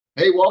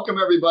Hey, welcome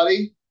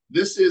everybody.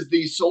 This is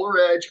the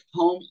SolarEdge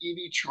Home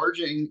EV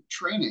Charging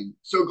training.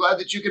 So glad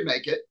that you could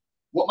make it.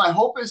 What my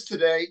hope is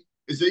today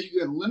is that you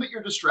can limit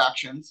your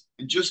distractions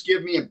and just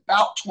give me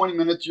about 20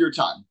 minutes of your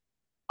time.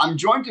 I'm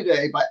joined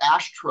today by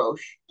Ashe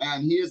Troesch,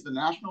 and he is the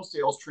National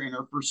Sales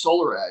Trainer for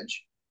SolarEdge.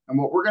 And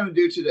what we're going to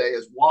do today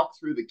is walk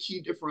through the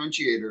key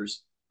differentiators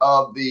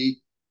of the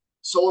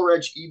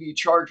SolarEdge EV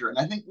Charger. And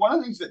I think one of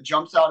the things that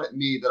jumps out at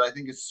me that I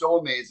think is so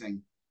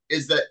amazing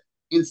is that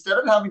instead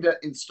of having to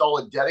install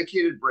a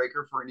dedicated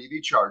breaker for an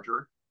EV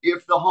charger,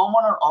 if the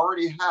homeowner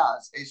already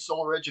has a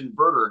SolarEdge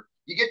inverter,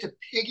 you get to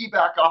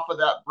piggyback off of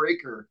that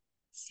breaker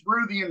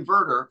through the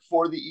inverter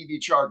for the EV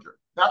charger.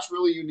 That's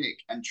really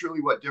unique and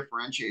truly what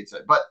differentiates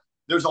it. But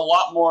there's a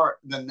lot more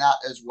than that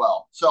as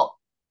well. So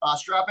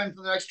strap in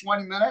for the next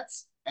 20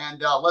 minutes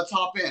and let's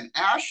hop in.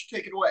 Ashe,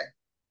 take it away.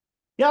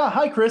 Yeah,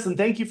 hi, Chris, and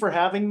thank you for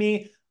having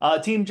me.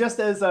 Team, just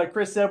as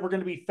Chris said, we're going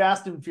to be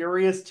fast and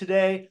furious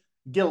today,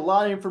 get a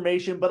lot of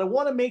information, but I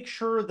want to make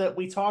sure that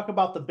we talk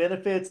about the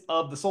benefits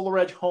of the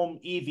SolarEdge Home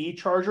EV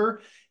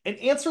Charger and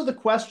answer the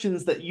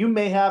questions that you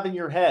may have in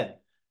your head.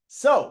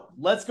 So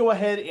let's go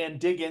ahead and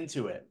dig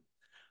into it.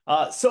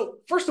 So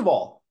first of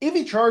all,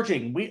 EV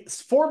charging,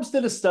 Forbes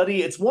did a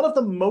study. It's one of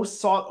the most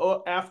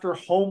sought after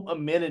home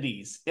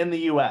amenities in the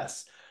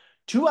US.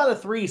 2 out of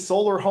 3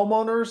 solar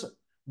homeowners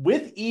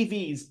with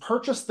EVs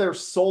purchase their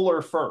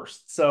solar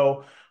first.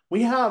 So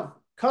we have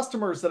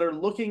customers that are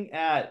looking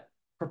at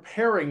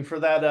preparing for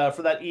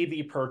that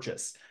EV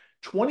purchase.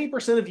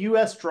 20% of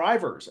US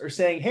drivers are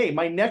saying, hey,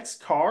 my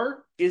next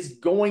car is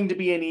going to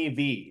be an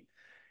EV.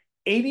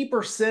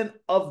 80%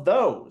 of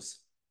those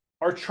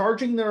are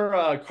charging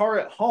their car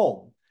at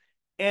home.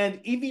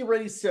 And EV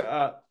ready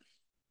circuits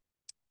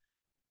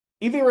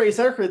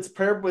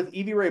paired with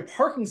EV ready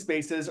parking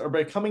spaces are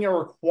becoming a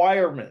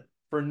requirement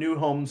for new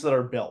homes that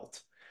are built.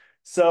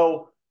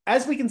 So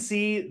as we can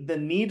see, the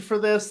need for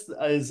this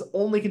is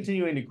only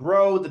continuing to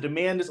grow. The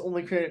demand is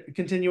only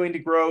continuing to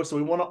grow. So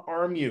we want to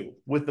arm you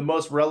with the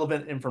most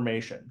relevant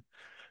information.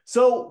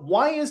 So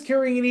why is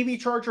carrying an EV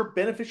charger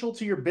beneficial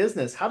to your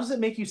business? How does it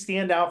make you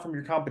stand out from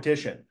your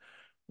competition?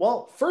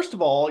 Well, first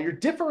of all, you're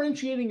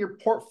differentiating your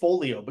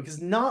portfolio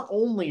because not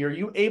only are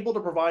you able to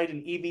provide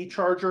an EV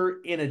charger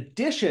in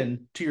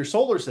addition to your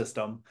solar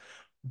system,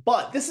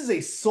 but this is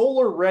a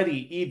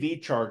solar-ready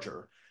EV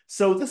charger.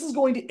 So this is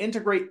going to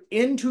integrate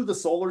into the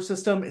solar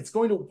system. It's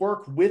going to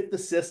work with the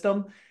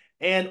system,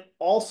 and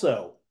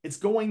also it's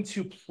going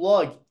to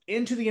plug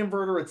into the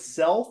inverter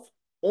itself.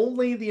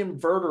 Only the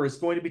inverter is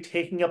going to be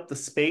taking up the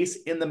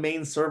space in the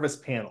main service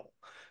panel.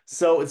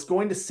 So it's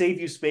going to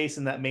save you space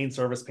in that main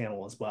service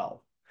panel as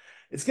well.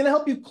 It's going to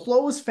help you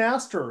close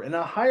faster and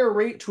a higher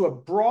rate to a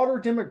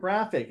broader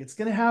demographic. It's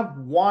going to have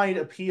wide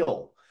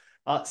appeal.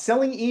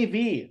 Selling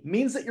EV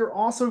means that you're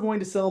also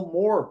going to sell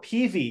more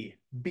PV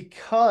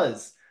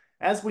because,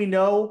 as we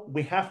know,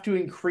 we have to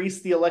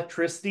increase the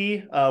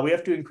electricity. We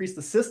have to increase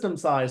the system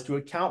size to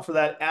account for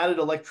that added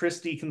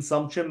electricity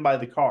consumption by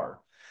the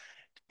car.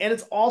 And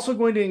it's also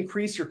going to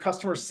increase your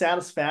customer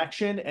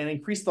satisfaction and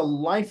increase the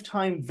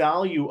lifetime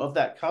value of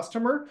that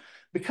customer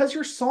because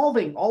you're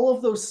solving all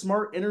of those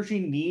smart energy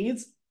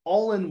needs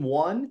all in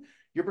one.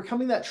 You're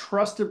becoming that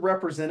trusted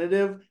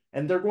representative,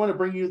 and they're going to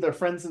bring you their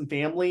friends and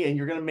family, and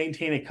you're going to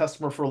maintain a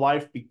customer for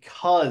life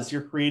because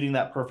you're creating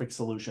that perfect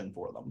solution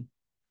for them.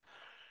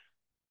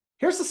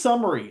 Here's the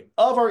summary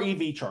of our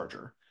EV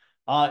charger.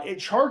 It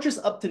charges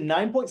up to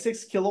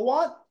 9.6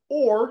 kilowatt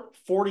or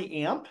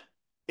 40 amp.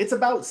 It's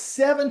about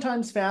 7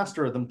 times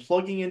faster than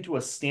plugging into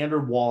a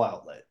standard wall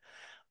outlet.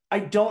 I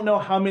don't know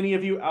how many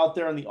of you out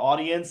there in the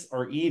audience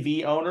are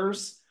EV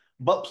owners,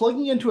 but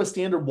plugging into a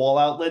standard wall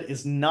outlet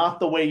is not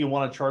the way you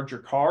want to charge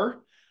your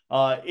car.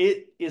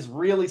 It is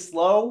really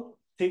slow.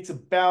 Takes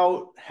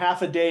about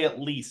half a day at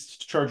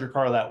least to charge your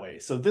car that way.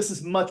 So this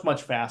is much,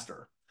 much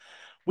faster.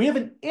 We have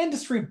an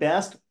industry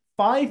best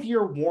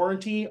 5-year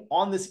warranty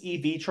on this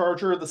EV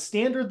charger. The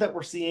standard that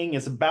we're seeing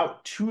is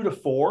about 2 to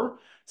 4.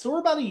 So we're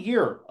about a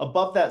year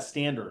above that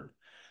standard.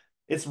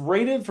 It's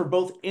rated for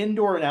both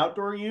indoor and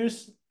outdoor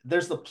use.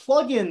 There's the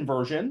plug-in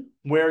version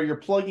where you're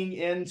plugging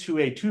into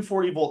a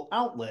 240 volt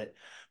outlet.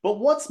 But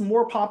what's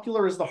more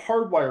popular is the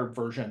hardwired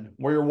version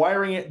where you're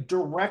wiring it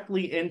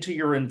directly into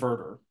your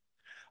inverter.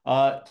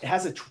 It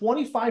has a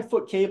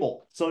 25-foot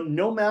cable. So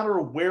no matter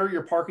where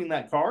you're parking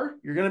that car,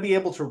 you're going to be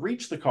able to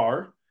reach the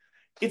car.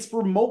 It's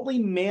remotely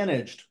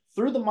managed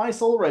through the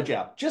mySolarEdge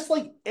app. Just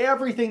like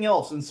everything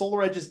else in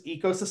SolarEdge's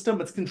ecosystem,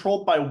 it's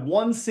controlled by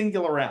one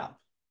singular app.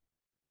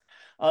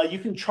 You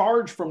can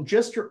charge from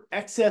just your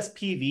excess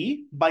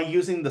PV by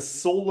using the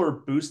solar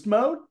boost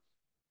mode.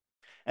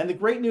 And the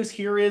great news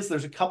here is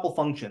there's a couple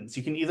functions.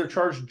 You can either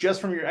charge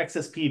just from your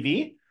excess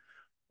PV,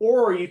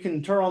 or you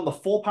can turn on the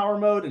full power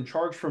mode and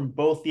charge from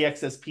both the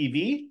excess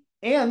PV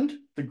and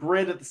the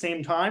grid at the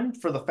same time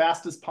for the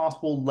fastest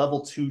possible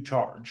level 2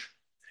 charge.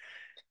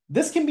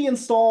 This can be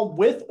installed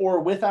with or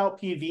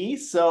without PV,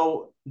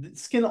 so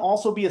this can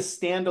also be a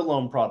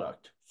standalone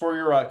product for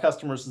your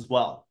customers as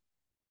well.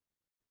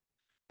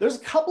 There's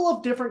a couple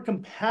of different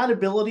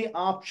compatibility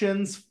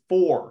options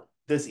for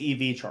this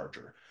EV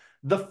charger.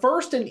 The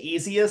first and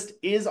easiest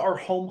is our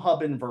home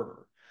hub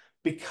inverter.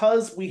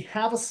 Because we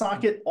have a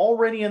socket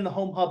already in the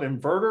home hub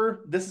inverter,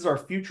 this is our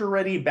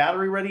future-ready,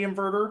 battery-ready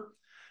inverter.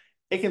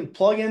 It can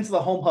plug into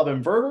the home hub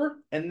inverter,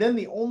 and then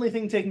the only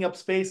thing taking up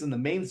space in the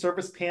main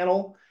service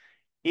panel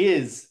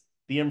is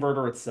the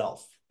inverter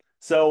itself.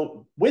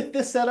 So with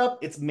this setup,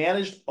 it's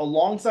managed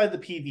alongside the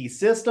PV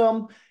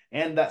system,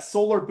 and that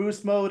solar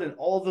boost mode and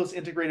all of those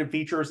integrated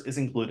features is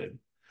included.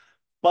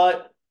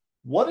 But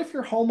what if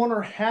your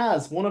homeowner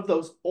has one of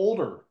those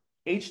older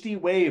HD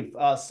Wave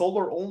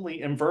solar only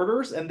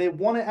inverters and they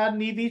want to add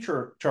an EV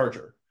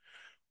charger?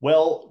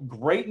 Well,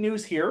 great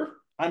news here.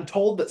 I'm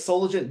told that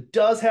Soligent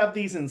does have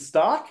these in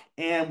stock,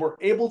 and we're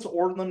able to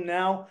order them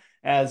now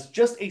as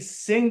just a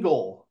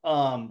single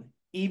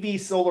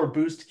EV solar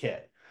boost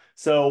kit.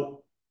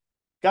 So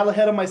got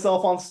ahead of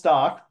myself on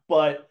stock,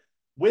 but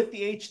with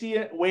the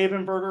HD Wave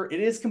inverter, it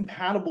is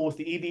compatible with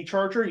the EV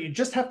charger. You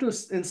just have to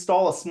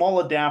install a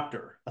small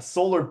adapter, a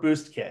solar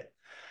boost kit.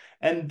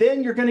 And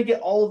then you're going to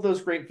get all of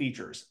those great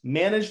features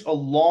managed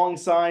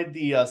alongside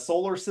the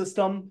solar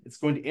system. It's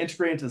going to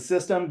integrate into the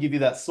system, give you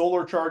that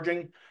solar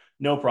charging,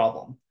 no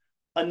problem.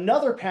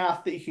 Another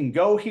path that you can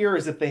go here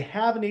is if they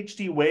have an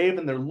HD Wave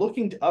and they're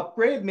looking to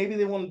upgrade, maybe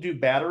they want to do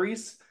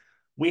batteries.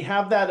 We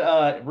have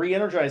that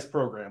re-energize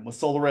program with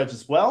SolarEdge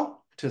as well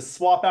to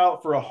swap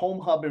out for a home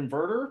hub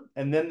inverter,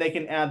 and then they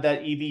can add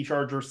that EV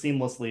charger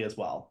seamlessly as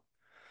well.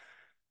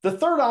 The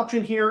third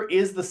option here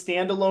is the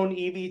standalone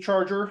EV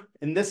charger.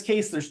 In this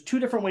case, there's two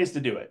different ways to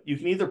do it. You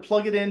can either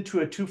plug it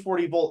into a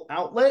 240 volt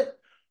outlet,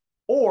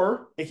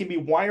 or it can be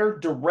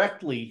wired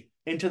directly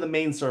into the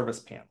main service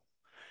panel.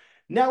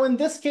 Now, in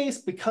this case,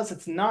 because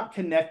it's not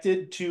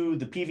connected to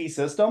the PV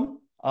system,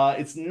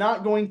 it's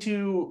not going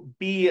to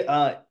be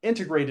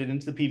integrated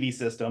into the PV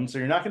system, so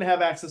you're not going to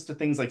have access to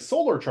things like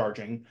solar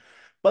charging.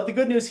 But the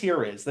good news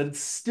here is that it's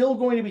still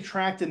going to be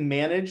tracked and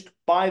managed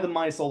by the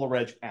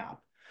mySolarEdge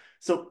app.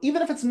 So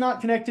even if it's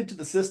not connected to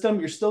the system,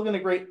 you're still going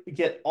to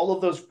get all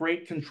of those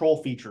great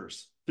control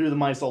features through the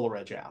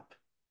mySolarEdge app.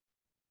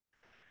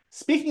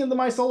 Speaking of the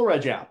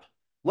mySolarEdge app,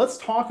 let's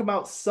talk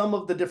about some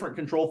of the different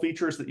control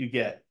features that you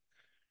get.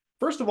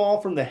 First of all,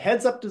 from the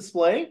heads-up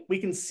display, we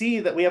can see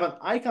that we have an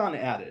icon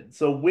added.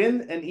 So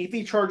when an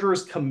EV charger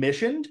is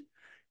commissioned,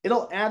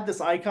 it'll add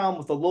this icon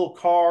with a little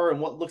car and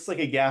what looks like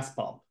a gas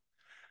pump.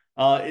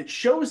 It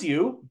shows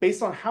you,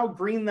 based on how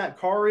green that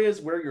car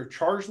is, where your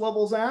charge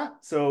level's at.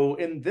 So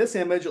in this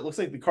image, it looks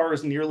like the car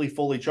is nearly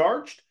fully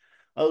charged.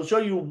 It'll show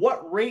you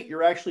what rate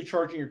you're actually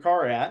charging your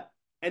car at.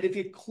 And if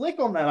you click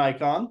on that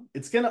icon,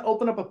 it's going to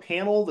open up a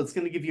panel that's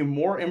going to give you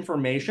more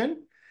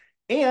information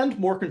and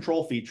more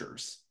control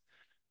features.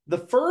 The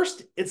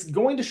first, it's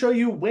going to show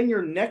you when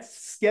your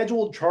next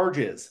scheduled charge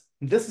is.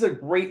 This is a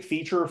great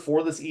feature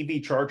for this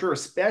EV charger,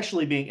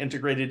 especially being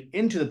integrated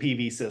into the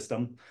PV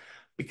system.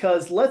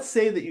 Because let's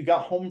say that you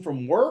got home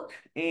from work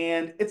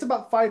and it's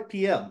about 5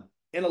 p.m.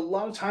 In a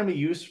lot of time of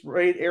use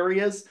rate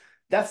areas,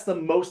 that's the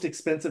most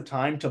expensive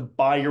time to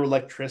buy your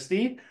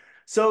electricity.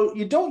 So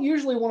you don't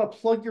usually want to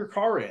plug your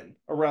car in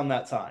around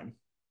that time.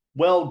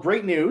 Well,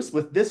 great news.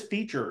 With this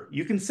feature,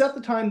 you can set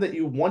the time that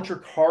you want your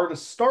car to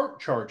start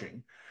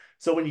charging.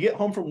 So when you get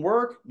home from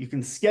work, you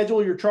can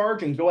schedule your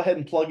charge and go ahead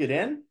and plug it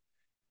in.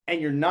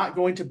 And you're not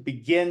going to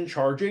begin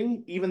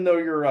charging, even though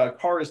your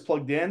car is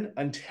plugged in,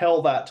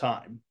 until that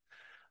time.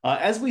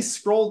 As we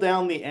scroll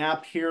down the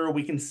app here,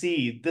 we can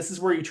see this is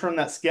where you turn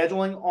that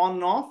scheduling on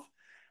and off.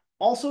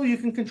 Also, you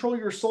can control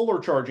your solar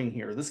charging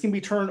here. This can be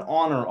turned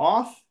on or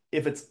off.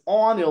 If it's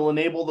on, it'll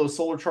enable those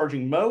solar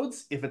charging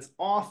modes. If it's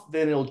off,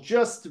 then it'll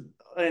just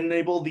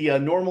enable the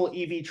normal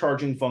EV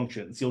charging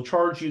functions. You'll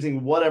charge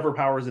using whatever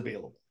power is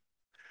available.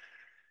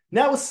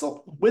 Now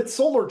with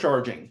solar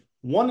charging,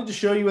 wanted to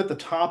show you at the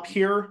top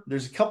here,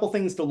 there's a couple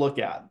things to look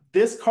at.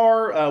 This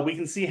car, we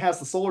can see has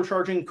the solar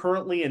charging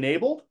currently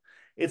enabled.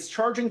 It's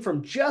charging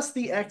from just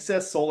the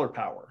excess solar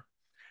power.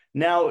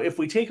 Now, if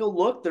we take a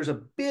look, there's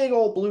a big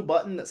old blue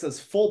button that says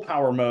full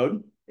power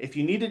mode. If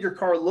you needed your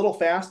car a little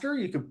faster,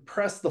 you could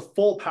press the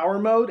full power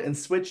mode and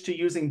switch to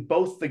using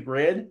both the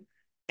grid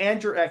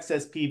and your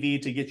excess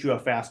PV to get you a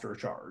faster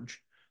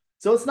charge.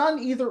 So it's not an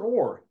either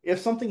or. If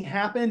something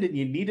happened and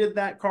you needed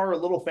that car a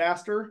little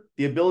faster,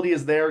 the ability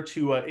is there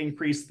to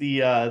increase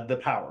the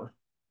power.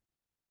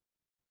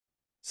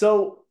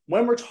 So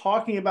when we're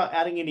talking about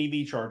adding an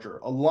EV charger,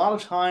 a lot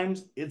of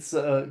times it's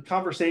a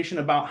conversation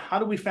about how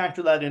do we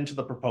factor that into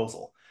the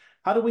proposal?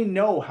 How do we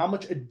know how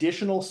much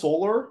additional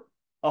solar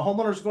a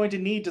homeowner is going to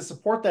need to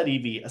support that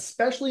EV,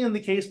 especially in the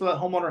case where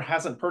that homeowner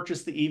hasn't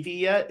purchased the EV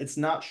yet, it's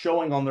not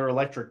showing on their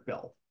electric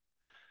bill?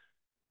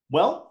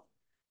 Well,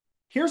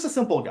 here's a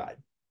simple guide.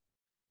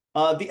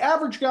 The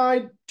average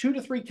guide, 2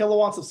 to 3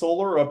 kilowatts of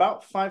solar, or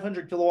about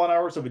 500 kilowatt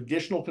hours of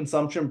additional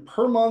consumption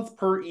per month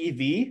per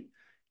EV,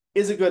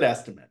 is a good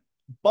estimate.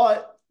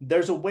 But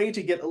there's a way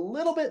to get a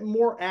little bit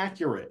more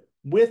accurate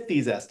with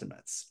these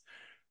estimates.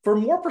 For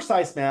more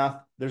precise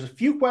math, there's a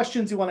few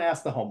questions you want to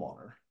ask the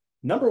homeowner.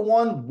 Number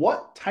one,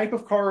 what type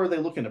of car are they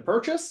looking to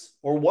purchase?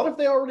 Or what if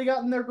they already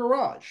got in their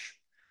garage?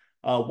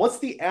 What's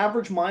the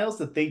average miles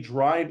that they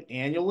drive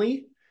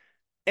annually?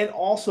 And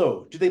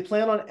also, do they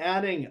plan on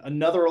adding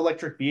another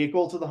electric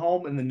vehicle to the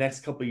home in the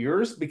next couple of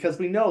years? Because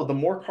we know the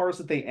more cars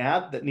that they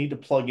add that need to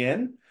plug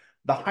in,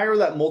 the higher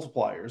that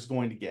multiplier is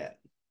going to get.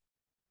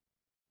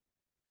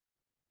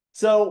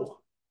 So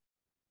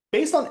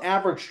based on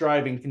average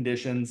driving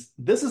conditions,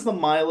 this is the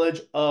mileage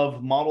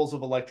of models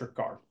of electric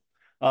car.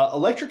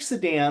 Electric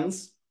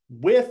sedans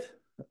with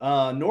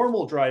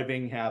normal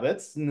driving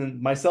habits,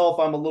 and myself,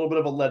 I'm a little bit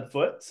of a lead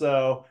foot,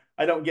 so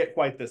I don't get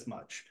quite this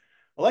much.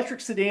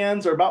 Electric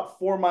sedans are about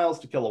 4 miles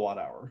to kilowatt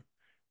hour.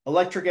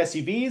 Electric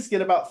SUVs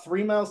get about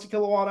 3 miles to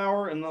kilowatt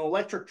hour, and the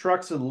electric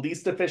trucks are the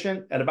least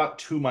efficient at about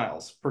 2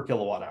 miles per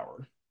kilowatt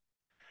hour.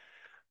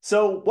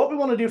 So what we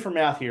want to do for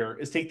math here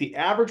is take the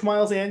average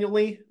miles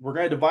annually. We're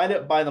going to divide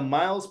it by the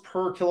miles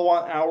per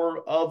kilowatt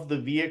hour of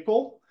the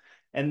vehicle,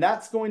 and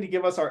that's going to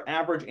give us our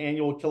average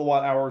annual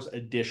kilowatt hours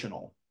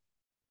additional.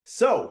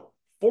 So,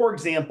 for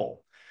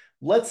example,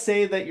 let's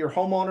say that your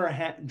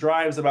homeowner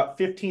drives about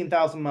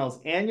 15,000 miles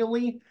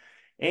annually,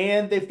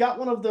 and they've got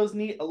one of those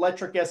neat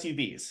electric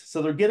SUVs.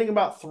 So they're getting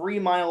about 3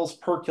 miles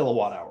per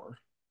kilowatt hour.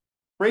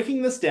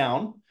 Breaking this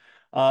down,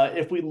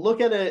 if we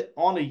look at it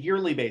on a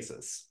yearly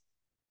basis,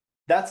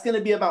 that's going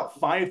to be about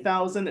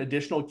 5,000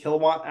 additional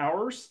kilowatt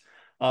hours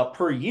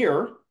per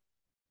year,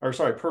 or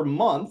sorry, per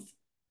month.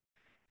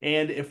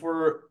 And if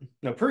we're,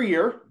 no, per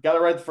year, got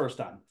it right the first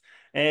time.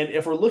 And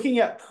if we're looking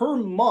at per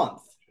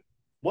month,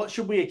 what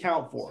should we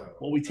account for?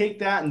 Well, we take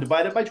that and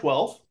divide it by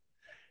 12.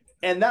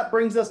 And that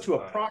brings us to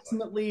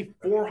approximately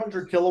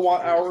 400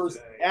 kilowatt hours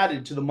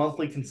added to the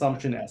monthly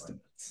consumption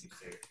estimates.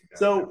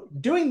 So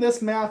doing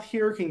this math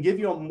here can give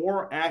you a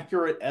more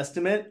accurate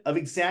estimate of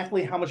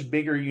exactly how much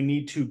bigger you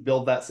need to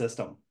build that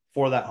system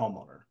for that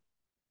homeowner.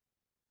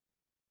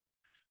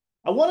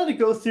 I wanted to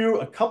go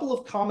through a couple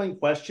of common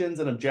questions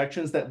and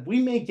objections that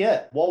we may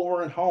get while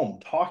we're at home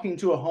talking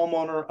to a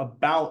homeowner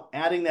about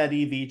adding that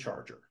EV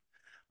charger.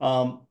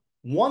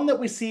 One that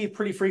we see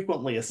pretty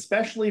frequently,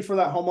 especially for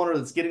that homeowner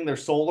that's getting their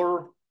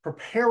solar,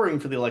 preparing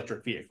for the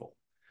electric vehicle.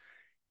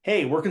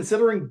 Hey, we're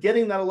considering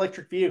getting that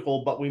electric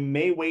vehicle, but we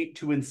may wait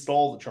to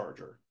install the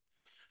charger.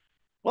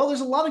 Well, there's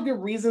a lot of good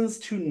reasons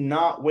to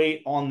not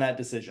wait on that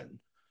decision.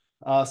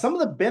 Some of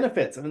the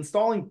benefits of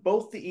installing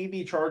both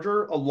the EV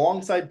charger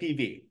alongside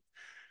PV.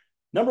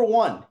 Number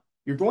one,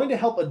 you're going to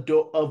help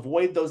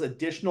avoid those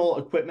additional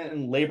equipment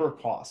and labor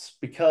costs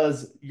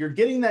because you're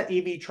getting that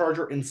EV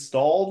charger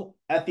installed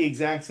at the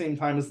exact same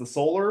time as the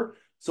solar.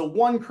 So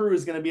one crew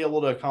is going to be able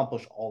to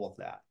accomplish all of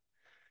that.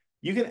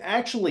 You can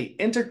actually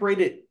integrate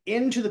it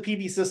into the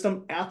PV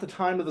system at the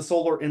time of the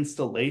solar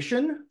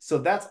installation. So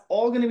that's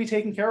all going to be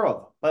taken care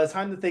of by the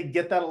time that they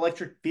get that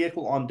electric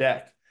vehicle on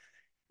deck.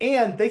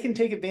 And they can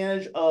take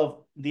advantage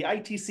of the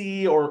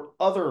ITC or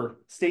other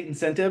state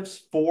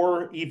incentives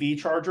for EV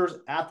chargers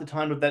at the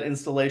time of that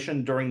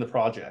installation during the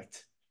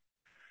project.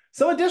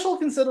 Some additional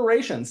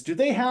considerations. Do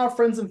they have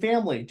friends and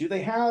family? Do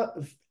they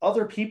have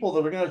other people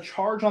that are going to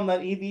charge on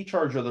that EV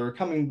charger that are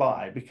coming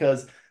by?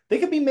 Because they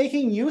could be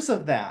making use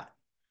of that.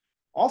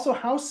 Also,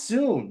 how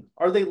soon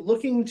are they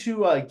looking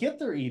to get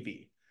their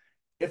EV?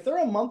 If they're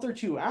a month or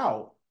two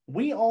out,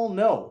 we all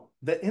know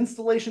that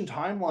installation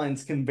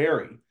timelines can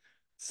vary.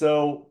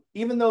 So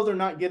even though they're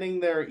not getting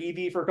their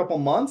EV for a couple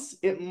months,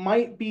 it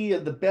might be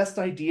the best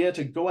idea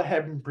to go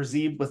ahead and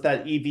proceed with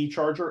that EV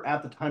charger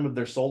at the time of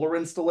their solar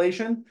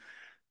installation.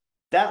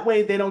 That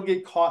way they don't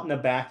get caught in a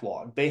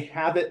backlog. They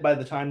have it by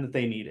the time that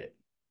they need it.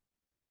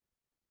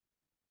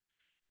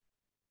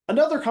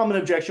 Another common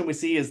objection we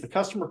see is the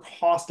customer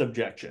cost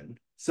objection.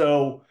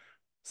 So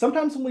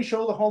sometimes when we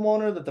show the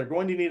homeowner that they're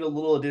going to need a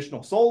little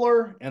additional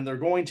solar and they're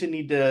going to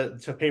need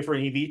to pay for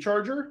an EV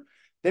charger,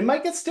 they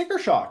might get sticker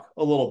shock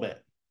a little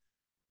bit.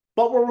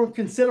 But when we're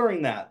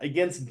considering that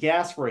against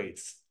gas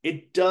rates,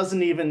 it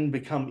doesn't even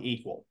become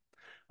equal.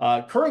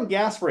 Current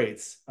gas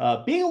rates,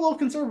 being a little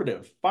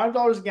conservative,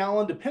 $5 a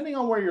gallon, depending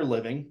on where you're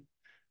living.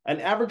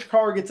 An average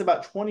car gets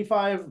about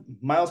 25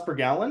 miles per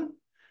gallon.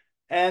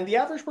 And the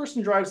average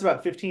person drives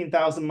about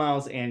 15,000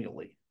 miles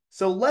annually.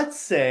 So let's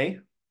say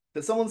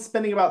that someone's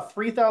spending about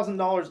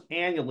 $3,000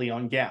 annually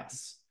on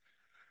gas.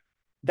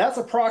 That's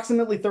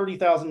approximately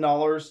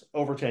 $30,000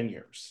 over 10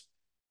 years.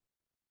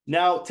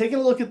 Now, taking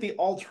a look at the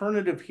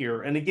alternative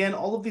here, and again,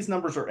 all of these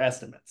numbers are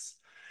estimates.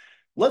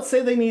 Let's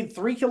say they need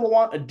 3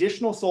 kilowatt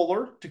additional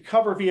solar to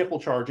cover vehicle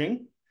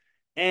charging,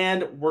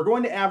 and we're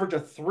going to average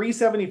a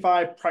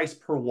 $375 price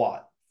per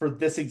watt for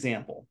this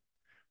example,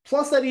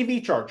 plus that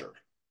EV charger.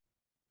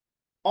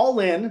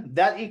 All in,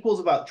 that equals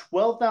about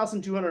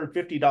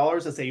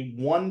 $12,250 as a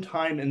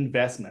one-time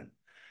investment,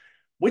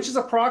 which is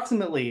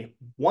approximately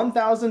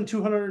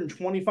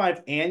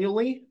 $1,225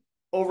 annually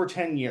over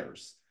 10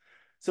 years.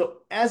 So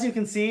as you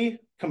can see,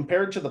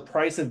 compared to the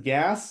price of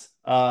gas,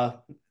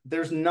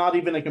 there's not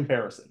even a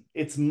comparison.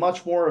 It's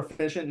much more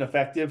efficient and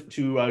effective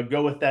to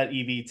go with that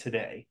EV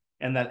today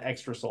and that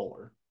extra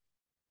solar.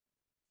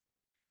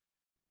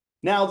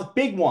 Now, the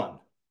big one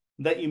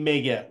that you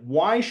may get,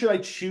 why should I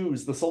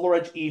choose the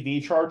SolarEdge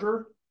EV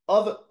charger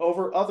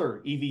over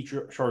other EV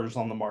chargers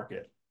on the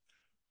market?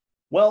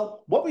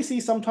 Well, what we see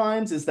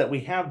sometimes is that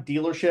we have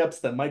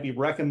dealerships that might be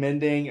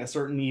recommending a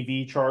certain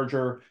EV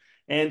charger,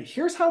 and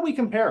here's how we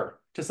compare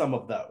to some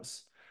of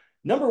those.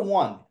 Number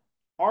one,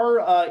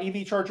 our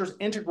EV chargers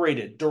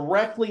integrated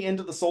directly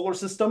into the solar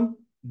system.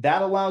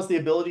 That allows the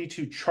ability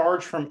to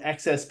charge from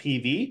excess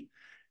PV,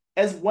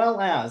 as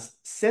well as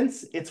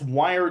since it's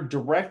wired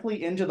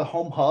directly into the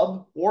home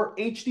hub or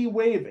HD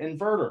wave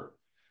inverter.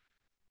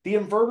 The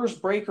inverter's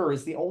breaker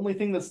is the only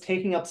thing that's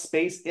taking up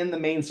space in the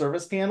main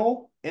service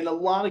panel. In a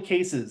lot of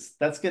cases,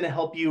 that's going to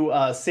help you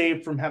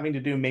save from having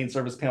to do main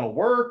service panel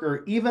work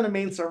or even a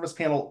main service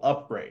panel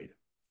upgrade.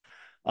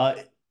 Uh,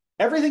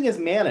 Everything is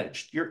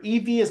managed. Your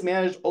EV is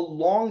managed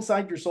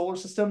alongside your solar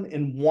system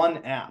in one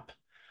app.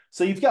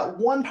 So you've got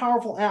one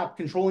powerful app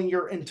controlling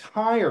your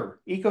entire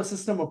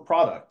ecosystem of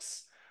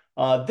products.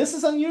 This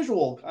is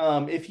unusual.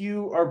 If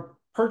you are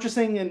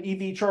purchasing an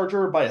EV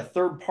charger by a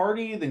third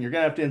party, then you're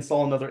going to have to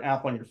install another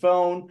app on your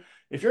phone.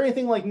 If you're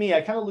anything like me,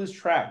 I kind of lose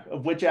track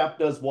of which app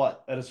does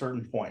what at a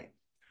certain point.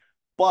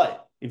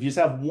 But if you just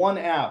have one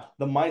app,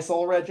 the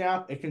mySolarEdge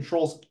app, it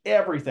controls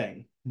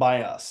everything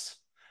by us.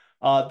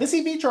 This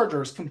EV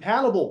charger is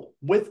compatible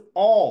with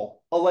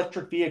all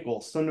electric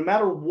vehicles. So no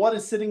matter what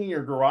is sitting in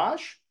your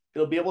garage,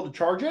 it'll be able to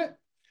charge it.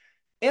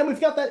 And we've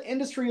got that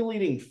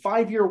industry-leading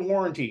 5-year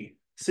warranty.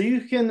 So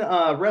you can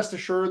rest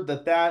assured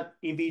that that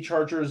EV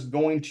charger is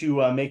going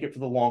to make it for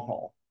the long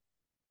haul.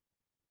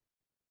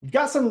 We've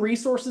got some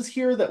resources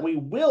here that we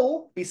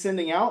will be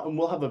sending out and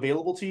we'll have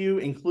available to you,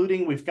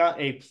 including we've got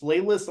a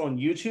playlist on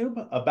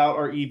YouTube about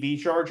our EV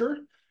charger.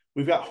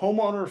 We've got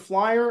homeowner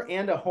flyer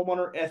and a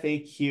homeowner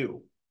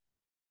FAQ.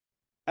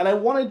 And I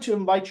wanted to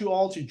invite you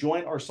all to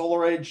join our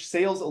SolarEdge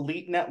Sales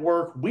Elite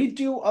Network. We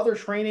do other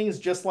trainings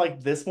just like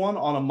this one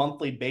on a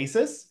monthly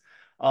basis.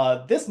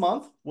 This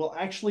month, we'll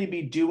actually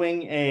be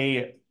doing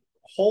a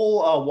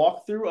whole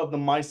walkthrough of the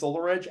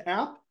mySolarEdge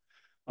app.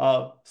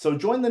 So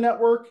join the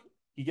network.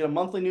 You get a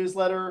monthly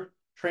newsletter,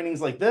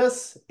 trainings like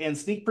this, and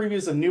sneak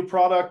previews of new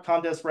product,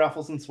 contests,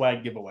 raffles, and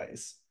swag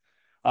giveaways.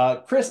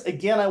 Chris,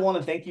 again, I want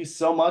to thank you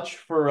so much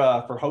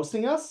for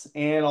hosting us,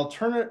 and I'll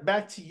turn it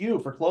back to you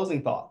for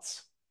closing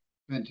thoughts.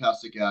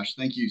 Fantastic, Ashe.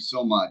 Thank you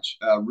so much.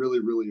 Really,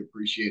 really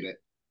appreciate it.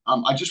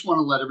 I just want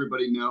to let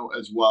everybody know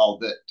as well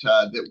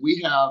that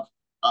we have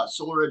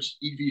SolarEdge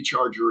EV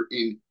Charger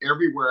in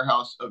every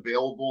warehouse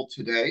available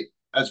today,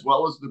 as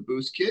well as the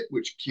boost kit,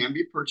 which can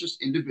be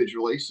purchased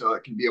individually. So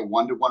it can be a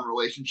one-to-one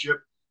relationship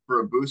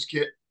for a boost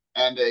kit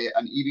and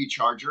an EV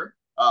charger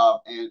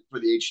and for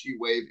the HD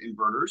wave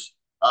inverters.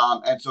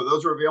 And so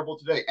those are available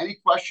today. Any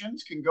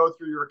questions can go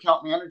through your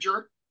account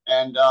manager.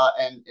 And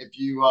if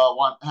you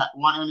want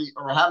any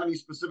or have any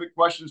specific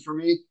questions for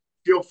me,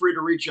 feel free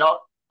to reach out.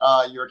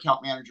 Your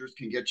account managers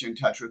can get you in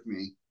touch with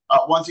me.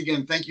 Once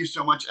again, thank you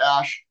so much,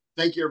 Ashe.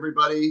 Thank you,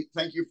 everybody.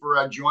 Thank you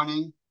for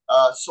joining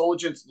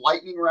Soligent's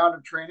lightning round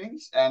of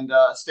trainings, and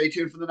stay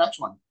tuned for the next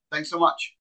one. Thanks so much.